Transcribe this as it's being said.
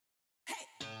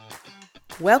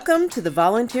Welcome to the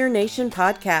Volunteer Nation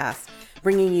podcast,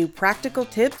 bringing you practical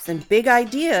tips and big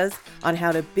ideas on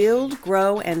how to build,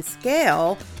 grow, and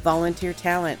scale volunteer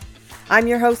talent. I'm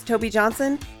your host, Toby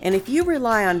Johnson, and if you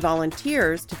rely on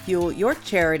volunteers to fuel your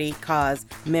charity, cause,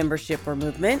 membership, or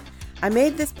movement, I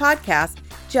made this podcast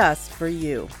just for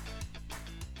you.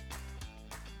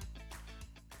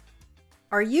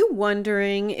 Are you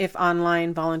wondering if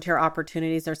online volunteer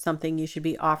opportunities are something you should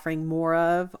be offering more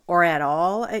of or at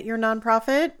all at your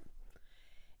nonprofit?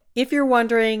 If you're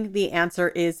wondering, the answer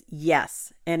is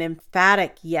yes, an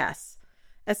emphatic yes.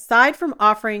 Aside from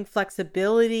offering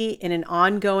flexibility in an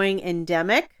ongoing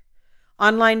endemic,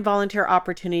 online volunteer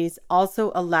opportunities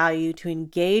also allow you to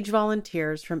engage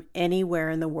volunteers from anywhere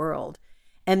in the world,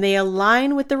 and they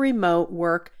align with the remote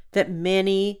work that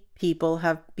many people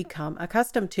have become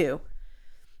accustomed to.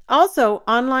 Also,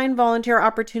 online volunteer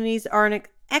opportunities are an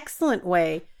excellent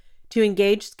way to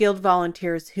engage skilled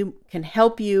volunteers who can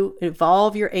help you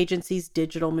evolve your agency's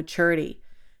digital maturity.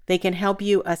 They can help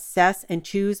you assess and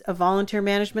choose a volunteer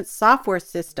management software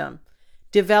system,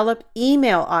 develop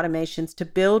email automations to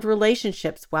build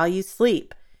relationships while you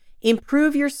sleep,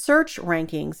 improve your search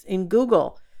rankings in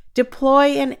Google,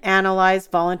 deploy and analyze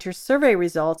volunteer survey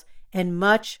results, and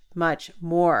much, much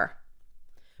more.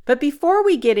 But before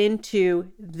we get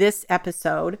into this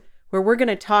episode, where we're going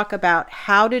to talk about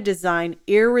how to design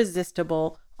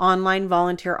irresistible online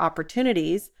volunteer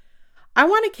opportunities, I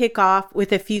want to kick off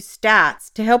with a few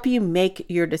stats to help you make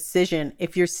your decision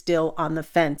if you're still on the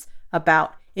fence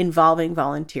about involving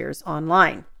volunteers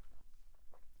online.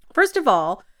 First of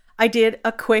all, I did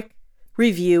a quick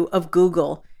review of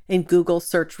Google and Google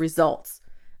search results.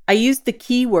 I used the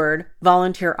keyword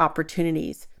volunteer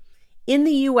opportunities. In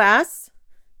the US,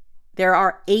 there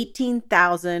are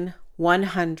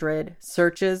 18,100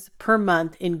 searches per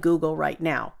month in Google right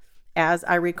now as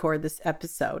I record this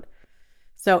episode.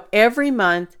 So every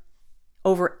month,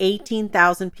 over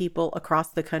 18,000 people across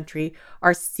the country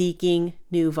are seeking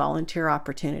new volunteer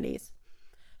opportunities.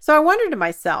 So I wondered to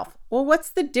myself, well, what's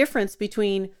the difference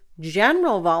between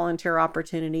general volunteer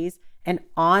opportunities and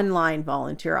online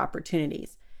volunteer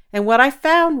opportunities? And what I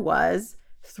found was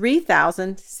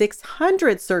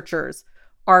 3,600 searchers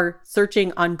are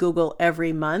searching on Google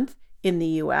every month in the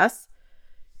US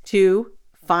to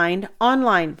find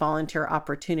online volunteer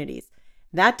opportunities.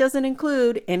 That doesn't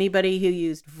include anybody who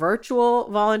used virtual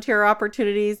volunteer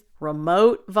opportunities,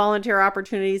 remote volunteer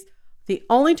opportunities. The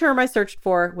only term I searched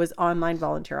for was online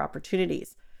volunteer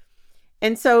opportunities.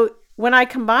 And so when I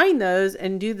combine those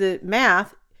and do the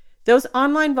math, those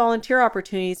online volunteer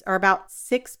opportunities are about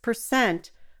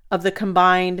 6% of the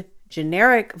combined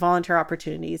generic volunteer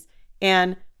opportunities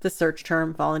and the search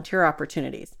term volunteer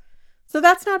opportunities. So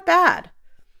that's not bad.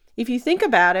 If you think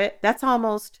about it, that's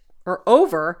almost or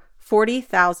over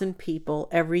 40,000 people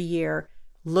every year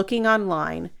looking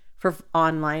online for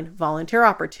online volunteer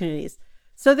opportunities.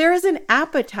 So there is an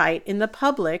appetite in the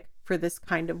public for this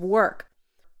kind of work.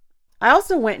 I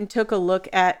also went and took a look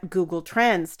at Google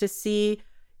Trends to see,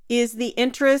 is the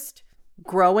interest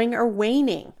growing or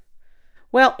waning?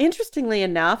 Well, interestingly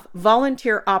enough,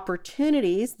 volunteer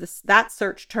opportunities, that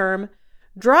search term,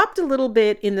 dropped a little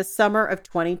bit in the summer of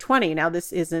 2020. Now,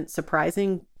 this isn't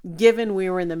surprising given we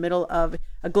were in the middle of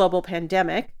a global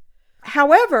pandemic.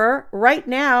 However, right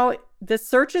now, the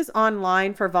searches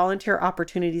online for volunteer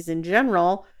opportunities in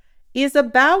general is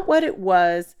about what it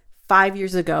was 5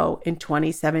 years ago in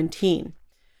 2017.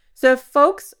 So if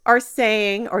folks are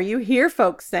saying, or you hear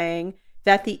folks saying,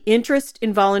 that the interest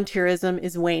in volunteerism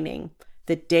is waning,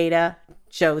 the data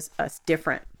shows us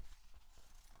different.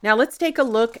 Now let's take a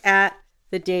look at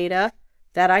the data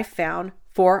that I found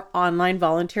for online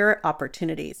volunteer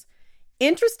opportunities.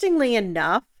 Interestingly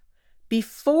enough,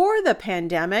 before the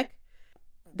pandemic,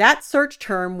 that search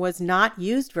term was not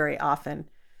used very often.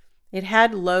 It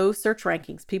had low search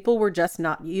rankings. People were just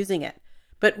not using it.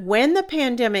 But when the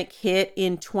pandemic hit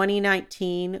in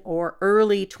 2019 or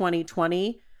early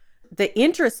 2020, the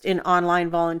interest in online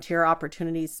volunteer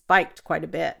opportunities spiked quite a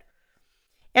bit.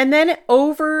 And then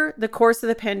over the course of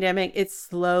the pandemic, it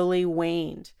slowly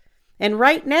waned. And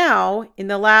right now, in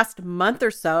the last month or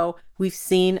so, we've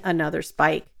seen another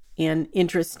spike in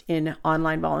interest in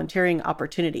online volunteering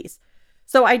opportunities.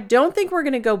 So I don't think we're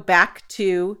going to go back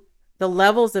to the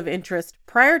levels of interest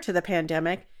prior to the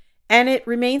pandemic, and it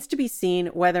remains to be seen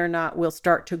whether or not we'll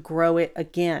start to grow it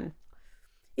again.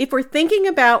 If we're thinking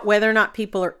about whether or not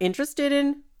people are interested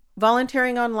in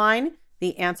volunteering online,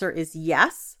 the answer is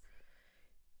yes.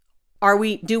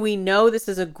 Do we know this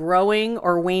is a growing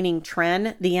or waning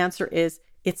trend? The answer is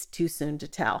it's too soon to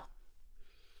tell.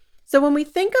 So when we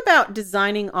think about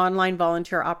designing online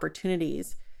volunteer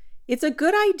opportunities, It's a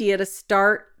good idea to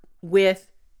start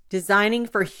with designing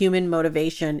for human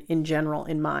motivation in general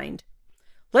in mind.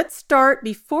 Let's start,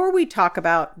 before we talk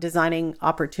about designing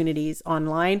opportunities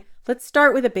online, let's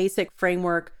start with a basic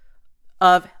framework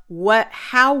of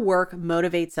how work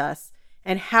motivates us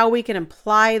and how we can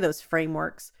apply those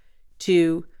frameworks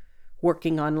to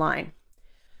working online.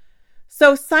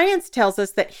 So science tells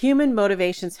us that human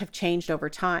motivations have changed over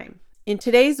time. In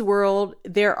today's world,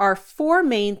 there are 4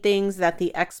 main things that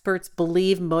the experts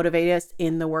believe motivate us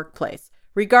in the workplace,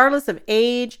 regardless of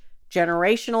age,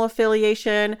 generational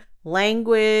affiliation,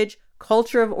 language,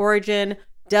 culture of origin,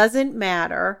 doesn't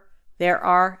matter. There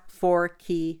are 4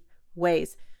 key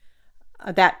ways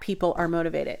that people are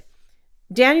motivated.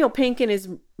 Daniel Pink, in his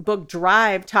book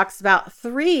Drive, talks about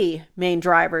 3 main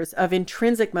drivers of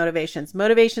intrinsic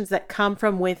motivations that come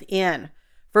from within,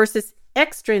 versus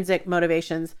extrinsic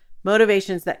motivations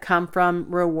that come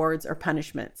from rewards or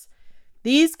punishments.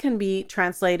 These can be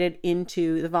translated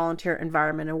into the volunteer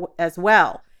environment as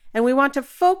well. And we want to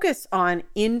focus on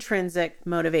intrinsic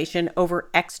motivation over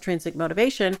extrinsic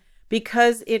motivation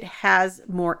because it has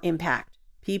more impact.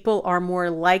 People are more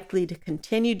likely to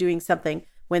continue doing something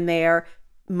when they are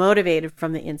motivated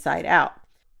from the inside out.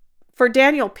 For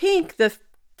Daniel Pink, the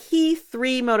key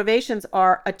 3 motivations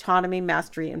are autonomy,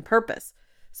 mastery, and purpose.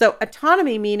 So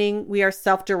autonomy meaning we are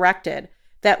self-directed,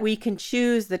 that we can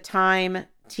choose the time,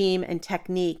 team, and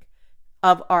technique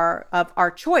of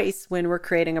our choice when we're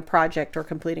creating a project or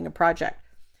completing a project.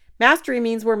 Mastery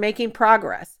means we're making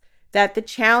progress, that the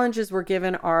challenges we're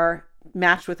given are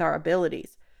matched with our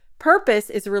abilities. Purpose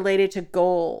is related to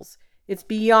goals. It's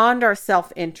beyond our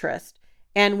self-interest,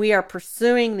 and we are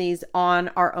pursuing these on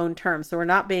our own terms, so we're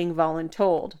not being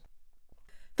voluntold.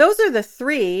 Those are the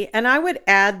 3, and I would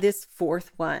add this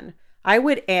 4th one. I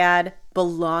would add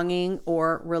belonging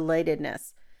or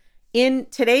relatedness. In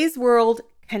today's world,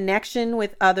 connection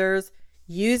with others,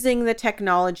 using the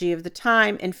technology of the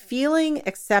time, and feeling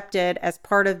accepted as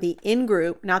part of the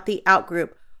in-group, not the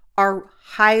out-group, are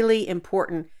highly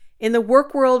important in the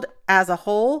work world as a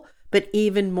whole, but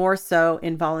even more so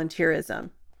in volunteerism.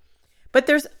 But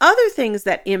there's other things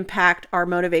that impact our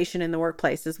motivation in the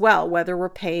workplace as well, whether we're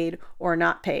paid or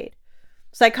not paid.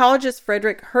 Psychologist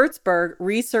Frederick Hertzberg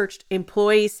researched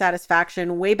employee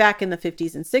satisfaction way back in the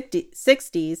 50s and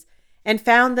 60s and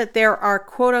found that there are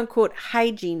quote unquote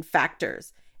hygiene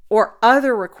factors or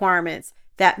other requirements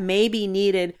that may be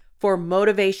needed for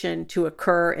motivation to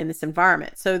occur in this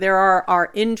environment. So there are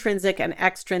our intrinsic and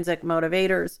extrinsic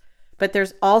motivators, but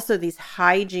there's also these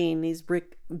hygiene, these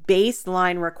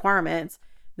baseline requirements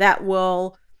that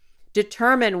will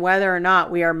determine whether or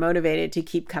not we are motivated to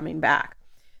keep coming back.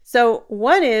 So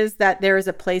one is that there is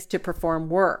a place to perform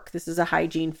work. This is a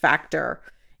hygiene factor.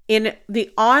 In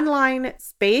the online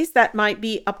space, that might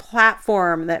be a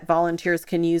platform that volunteers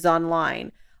can use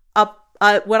online,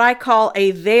 what I call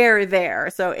a there.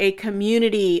 So a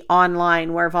community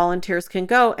online where volunteers can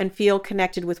go and feel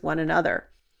connected with one another.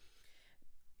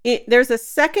 There's a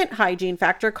second hygiene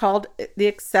factor called the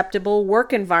acceptable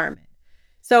work environment.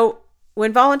 So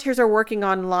when volunteers are working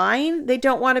online, they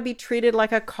don't want to be treated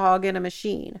like a cog in a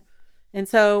machine. And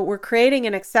so we're creating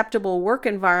an acceptable work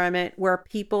environment where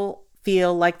people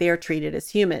feel like they are treated as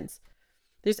humans.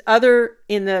 There's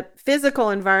in the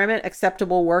physical environment,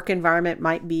 acceptable work environment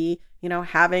might be,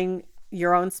 having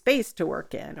your own space to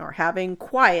work in or having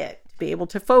quiet to be able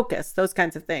to focus, those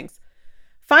kinds of things.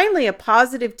 Finally, a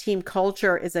positive team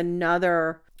culture is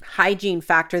another hygiene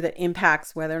factor that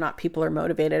impacts whether or not people are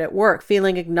motivated at work,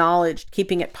 feeling acknowledged,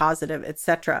 keeping it positive,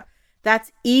 etc.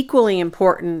 That's equally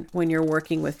important when you're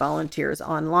working with volunteers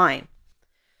online.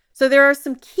 So there are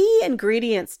some key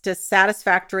ingredients to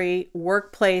satisfactory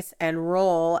workplace and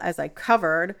role, as I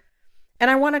covered. And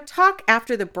I want to talk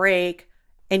after the break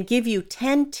and give you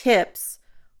 10 tips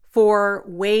for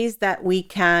ways that we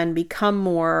can become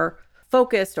more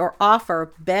focused or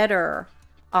offer better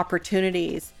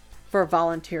opportunities for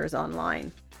volunteers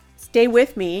online. Stay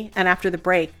with me, and after the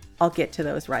break, I'll get to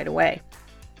those right away.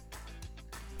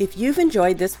 If you've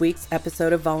enjoyed this week's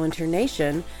episode of Volunteer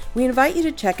Nation, we invite you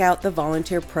to check out the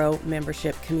Volunteer Pro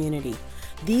membership community,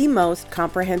 the most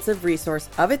comprehensive resource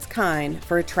of its kind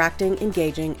for attracting,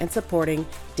 engaging, and supporting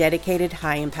dedicated,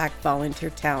 high-impact volunteer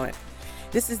talent.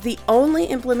 This is the only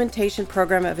implementation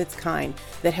program of its kind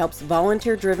that helps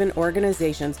volunteer-driven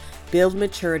organizations build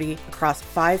maturity across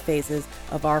 5 phases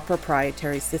of our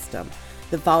proprietary system,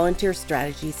 the Volunteer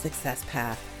Strategy Success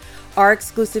Path. Our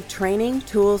exclusive training,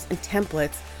 tools, and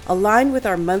templates, aligned with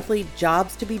our monthly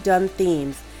Jobs to be Done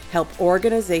themes, help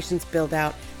organizations build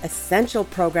out essential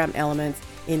program elements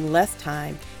in less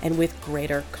time and with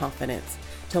greater confidence.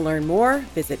 To learn more,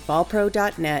 visit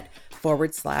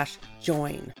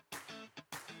volpro.net/join.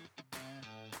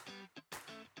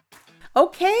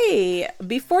 Okay,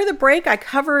 before the break, I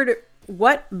covered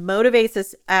what motivates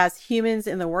us as humans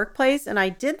in the workplace, and I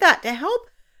did that to help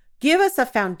give us a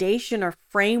foundation or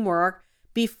framework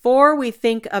before we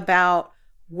think about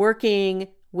working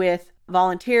with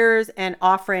volunteers and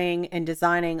offering and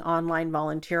designing online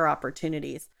volunteer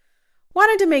opportunities.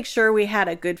 Wanted to make sure we had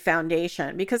a good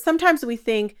foundation because sometimes we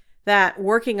think that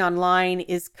working online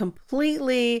is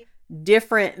completely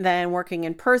different than working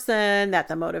in person, that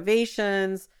the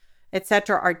motivations,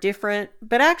 etc. are different,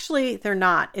 but actually they're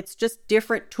not. It's just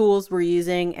different tools we're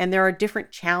using and there are different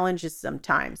challenges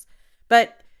sometimes.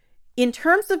 But in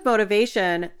terms of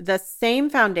motivation, the same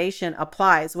foundation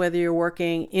applies whether you're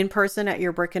working in person at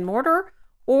your brick and mortar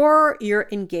or you're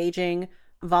engaging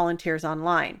volunteers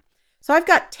online. So I've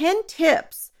got 10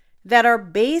 tips that are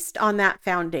based on that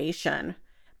foundation,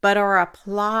 but are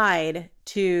applied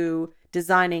to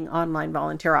designing online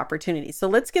volunteer opportunities. So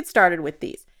let's get started with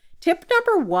these. Tip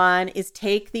number 1 is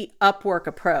take the Upwork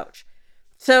approach.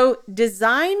 So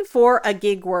design for a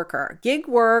gig worker. Gig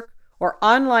work or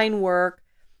online work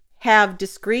have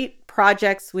discrete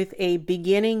projects with a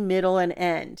beginning, middle, and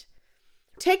end.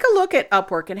 Take a look at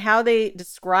Upwork and how they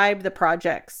describe the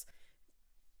projects.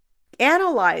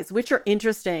 Analyze which are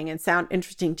interesting and sound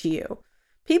interesting to you.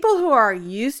 People who are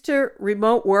used to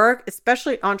remote work,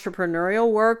 especially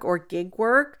entrepreneurial work or gig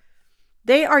work,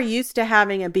 they are used to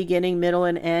having a beginning, middle,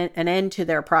 and end to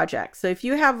their projects. So if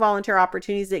you have volunteer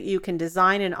opportunities that you can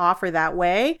design and offer that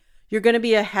way, you're going to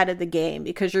be ahead of the game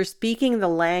because you're speaking the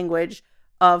language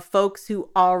of folks who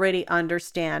already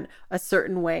understand a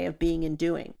certain way of being and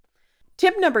doing.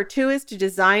 Tip number 2 is to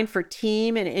design for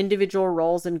team and individual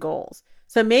roles and goals.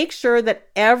 So make sure that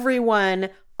everyone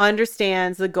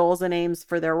understands the goals and aims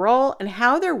for their role and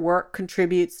how their work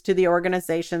contributes to the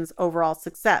organization's overall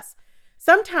success.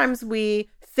 Sometimes we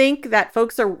think that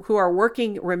folks who are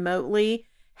working remotely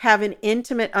have an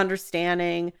intimate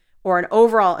understanding or an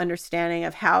overall understanding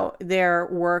of how their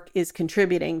work is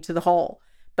contributing to the whole.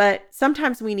 But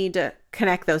sometimes we need to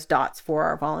connect those dots for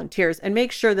our volunteers and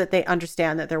make sure that they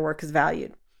understand that their work is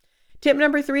valued. Tip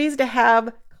number 3 is to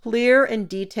have clear and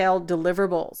detailed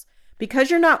deliverables.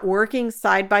 Because you're not working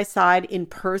side by side in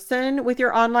person with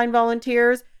your online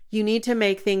volunteers, you need to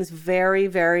make things very,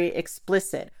 very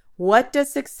explicit. What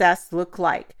does success look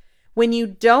like? When you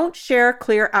don't share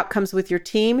clear outcomes with your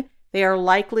team, they are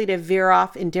likely to veer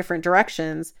off in different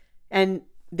directions and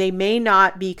they may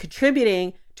not be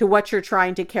contributing to what you're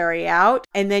trying to carry out.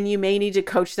 And then you may need to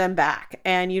coach them back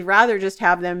and you'd rather just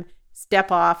have them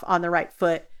step off on the right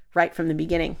foot right from the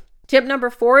beginning. Tip number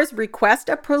 4 is request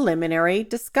a preliminary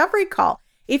discovery call.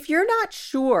 If you're not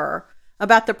sure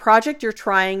about the project you're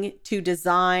trying to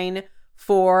design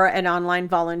for an online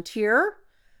volunteer,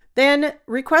 then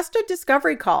request a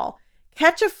discovery call.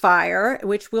 Catch a Fire,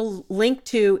 which we'll link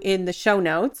to in the show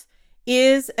notes,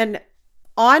 is an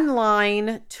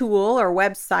online tool or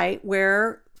website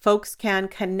where folks can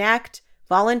connect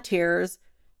volunteers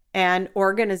and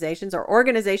organizations, or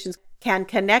organizations can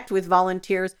connect with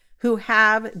volunteers who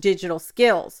have digital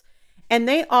skills. And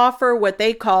they offer what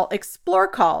they call explore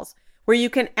calls, where you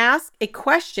can ask a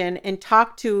question and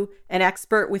talk to an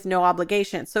expert with no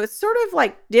obligation. So it's sort of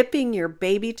like dipping your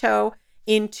baby toe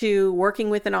into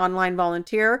working with an online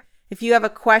volunteer. If you have a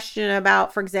question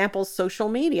about, for example, social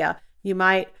media, you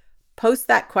might post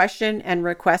that question and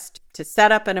request to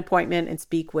set up an appointment and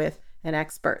speak with an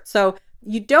expert. So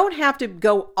you don't have to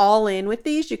go all in with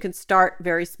these. You can start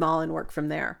very small and work from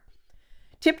there.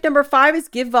 Tip number 5 is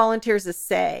give volunteers a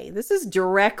say. This is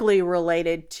directly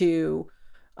related to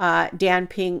Dan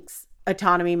Pink's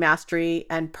autonomy, mastery,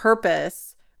 and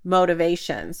purpose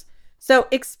motivations. So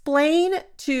explain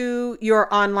to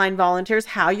your online volunteers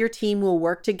how your team will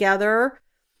work together.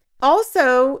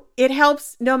 Also, it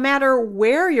helps no matter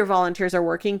where your volunteers are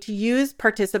working to use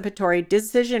participatory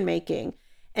decision making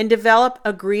and develop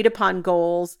agreed upon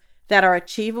goals that are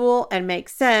achievable and make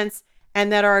sense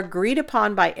and that are agreed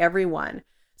upon by everyone.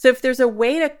 So if there's a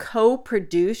way to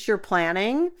co-produce your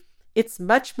planning, it's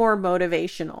much more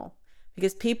motivational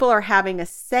because people are having a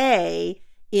say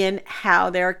in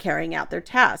how they're carrying out their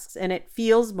tasks and it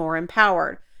feels more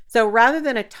empowered. So rather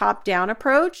than a top-down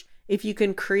approach, if you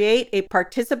can create a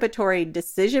participatory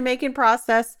decision-making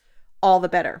process, all the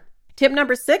better. Tip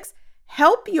number 6,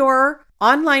 help your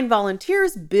online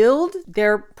volunteers build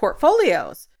their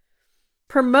portfolios.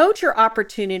 Promote your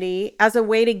opportunity as a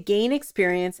way to gain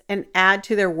experience and add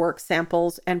to their work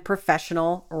samples and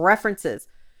professional references.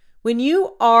 When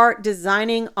you are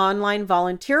designing online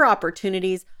volunteer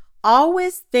opportunities,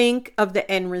 always think of the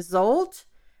end result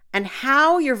and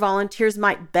how your volunteers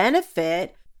might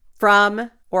benefit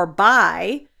from or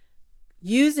by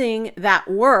using that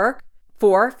work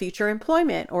for future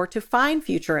employment or to find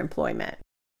future employment.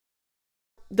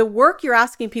 The work you're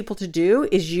asking people to do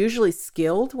is usually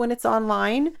skilled when it's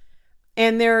online,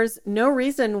 and there's no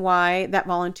reason why that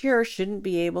volunteer shouldn't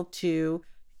be able to,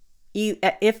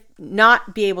 if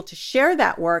not be able to share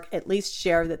that work, at least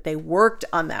share that they worked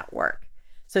on that work.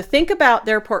 So think about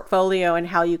their portfolio and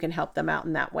how you can help them out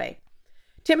in that way.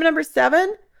 Tip number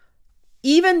 7,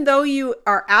 even though you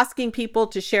are asking people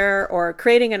to share or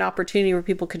creating an opportunity where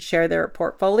people could share their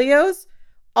portfolios,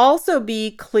 also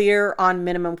be clear on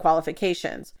minimum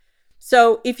qualifications.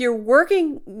 So if you're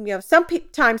working,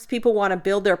 sometimes people want to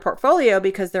build their portfolio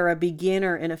because they're a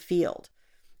beginner in a field.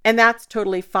 And that's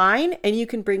totally fine. And you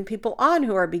can bring people on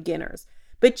who are beginners.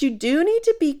 But you do need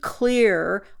to be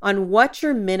clear on what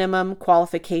your minimum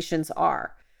qualifications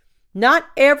are. Not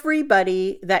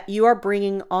everybody that you are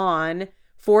bringing on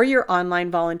for your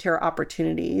online volunteer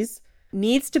opportunities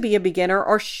needs to be a beginner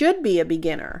or should be a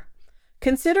beginner.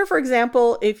 Consider, for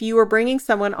example, if you were bringing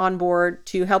someone on board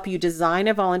to help you design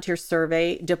a volunteer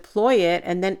survey, deploy it,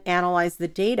 and then analyze the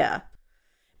data.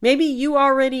 Maybe you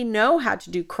already know how to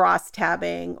do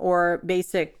cross-tabbing or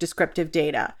basic descriptive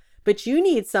data, but you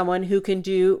need someone who can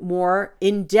do more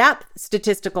in-depth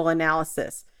statistical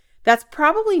analysis. That's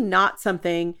probably not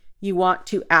something you want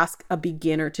to ask a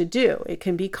beginner to do. It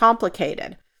can be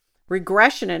complicated.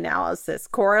 Regression analysis,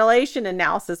 correlation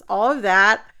analysis, all of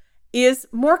that is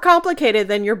more complicated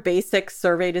than your basic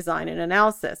survey design and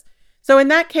analysis. So in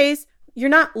that case, you're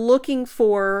not looking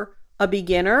for a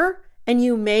beginner, and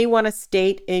you may want to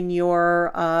state in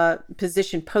your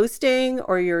position posting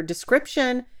or your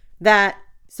description that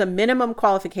some minimum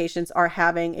qualifications are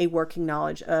having a working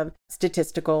knowledge of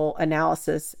statistical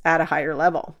analysis at a higher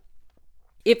level.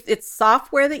 If it's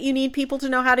software that you need people to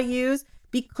know how to use,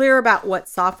 be clear about what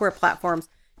software platforms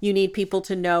you need people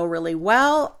to know really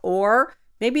well, or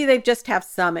maybe they just have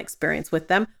some experience with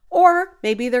them, or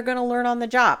maybe they're going to learn on the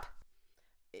job.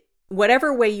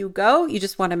 Whatever way you go, you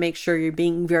just want to make sure you're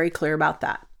being very clear about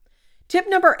that. Tip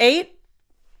number 8,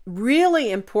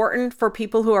 really important for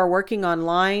people who are working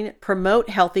online, promote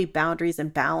healthy boundaries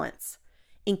and balance.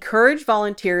 Encourage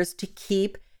volunteers to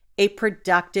keep a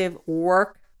productive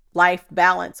work-life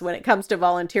balance when it comes to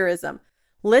volunteerism.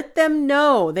 Let them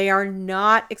know they are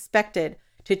not expected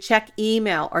to check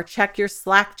email or check your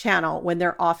Slack channel when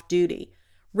they're off duty.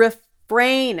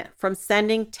 Refrain from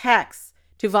sending texts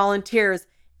to volunteers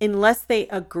unless they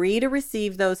agree to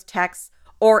receive those texts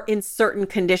or in certain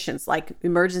conditions, like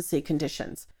emergency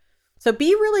conditions. So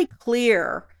be really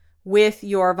clear with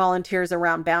your volunteers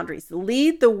around boundaries.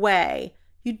 Lead the way.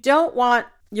 You don't want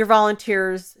your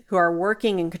volunteers who are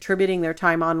working and contributing their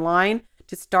time online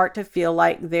to start to feel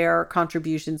like their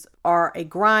contributions are a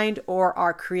grind or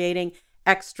are creating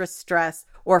extra stress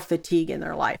or fatigue in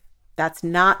their life. That's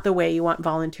not the way you want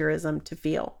volunteerism to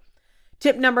feel.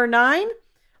 Tip number 9,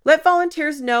 let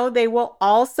volunteers know they will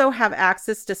also have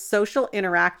access to social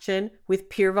interaction with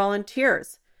peer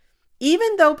volunteers.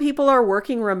 Even though people are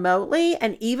working remotely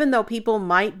and even though people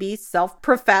might be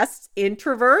self-professed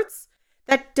introverts,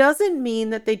 that doesn't mean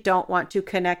that they don't want to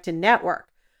connect and network.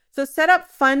 So set up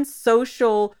fun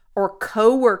social or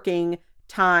co-working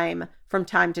time from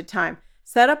time to time.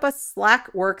 Set up a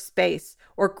Slack workspace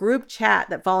or group chat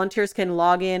that volunteers can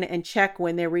log in and check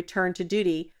when they return to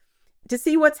duty to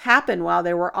see what's happened while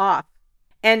they were off.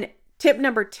 And tip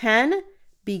number 10,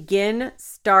 begin,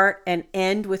 start, and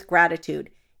end with gratitude,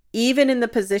 even in the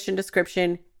position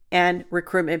description and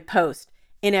recruitment post.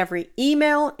 In every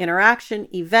email,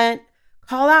 interaction, event,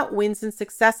 call out wins and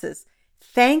successes.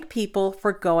 Thank people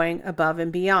for going above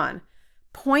and beyond.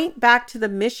 Point back to the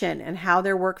mission and how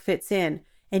their work fits in,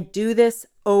 and do this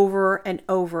over and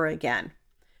over again.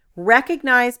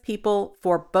 Recognize people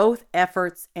for both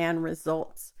efforts and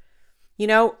results.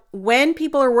 When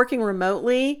people are working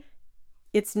remotely,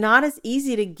 it's not as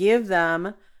easy to give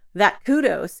them that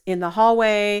kudos in the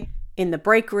hallway, in the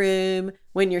break room,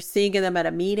 when you're seeing them at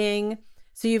a meeting.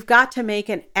 So you've got to make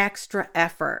an extra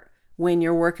effort when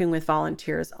you're working with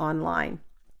volunteers online.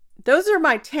 Those are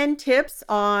my 10 tips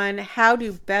on how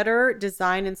to better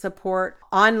design and support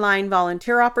online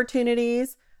volunteer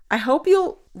opportunities. I hope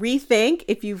you'll rethink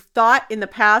if you've thought in the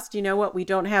past, we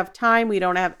don't have time, we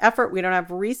don't have effort, we don't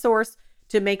have resource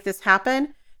to make this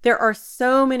happen. There are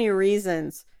so many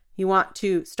reasons you want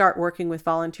to start working with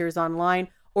volunteers online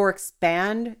or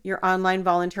expand your online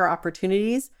volunteer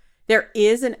opportunities. There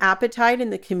is an appetite in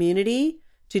the community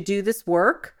to do this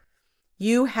work.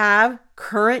 You have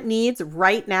current needs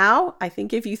right now. I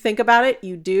think if you think about it,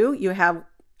 you do. You have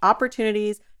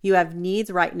opportunities you have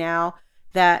needs right now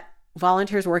that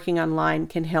volunteers working online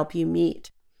can help you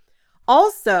meet.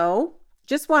 Also,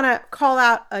 just want to call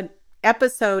out an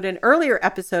earlier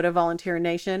episode of Volunteer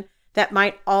Nation that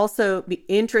might also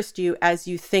interest you as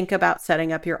you think about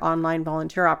setting up your online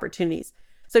volunteer opportunities.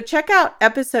 So check out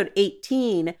episode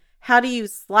 18, How to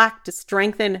Use Slack to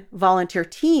Strengthen Volunteer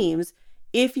Teams,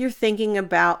 if you're thinking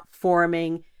about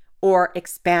forming or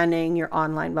expanding your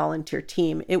online volunteer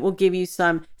team. It will give you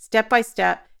some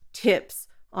step-by-step tips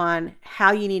on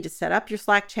how you need to set up your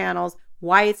Slack channels,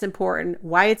 why it's important,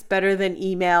 why it's better than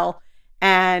email,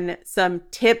 and some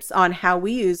tips on how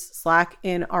we use Slack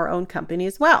in our own company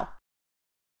as well.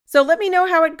 So let me know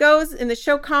how it goes in the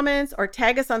show comments or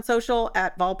tag us on social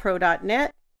at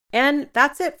volpro.net. And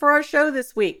that's it for our show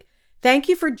this week. Thank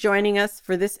you for joining us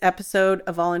for this episode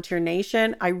of Volunteer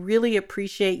Nation. I really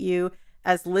appreciate you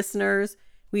as listeners.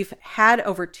 We've had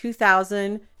over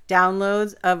 2,000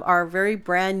 downloads of our very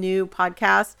brand new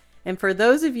podcast. And for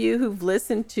those of you who've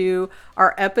listened to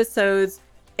our episodes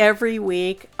every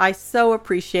week, I so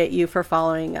appreciate you for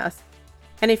following us.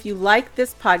 And if you like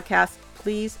this podcast,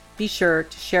 please be sure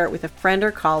to share it with a friend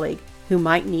or colleague who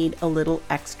might need a little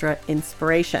extra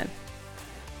inspiration.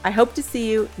 I hope to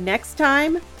see you next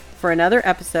time for another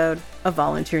episode of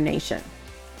Volunteer Nation.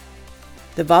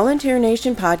 The Volunteer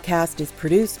Nation podcast is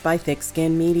produced by Thick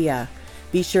Skin Media.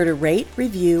 Be sure to rate,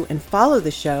 review, and follow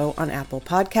the show on Apple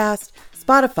Podcasts,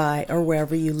 Spotify, or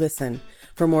wherever you listen.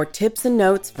 For more tips and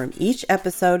notes from each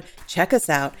episode, check us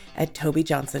out at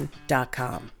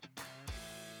tobyjohnson.com.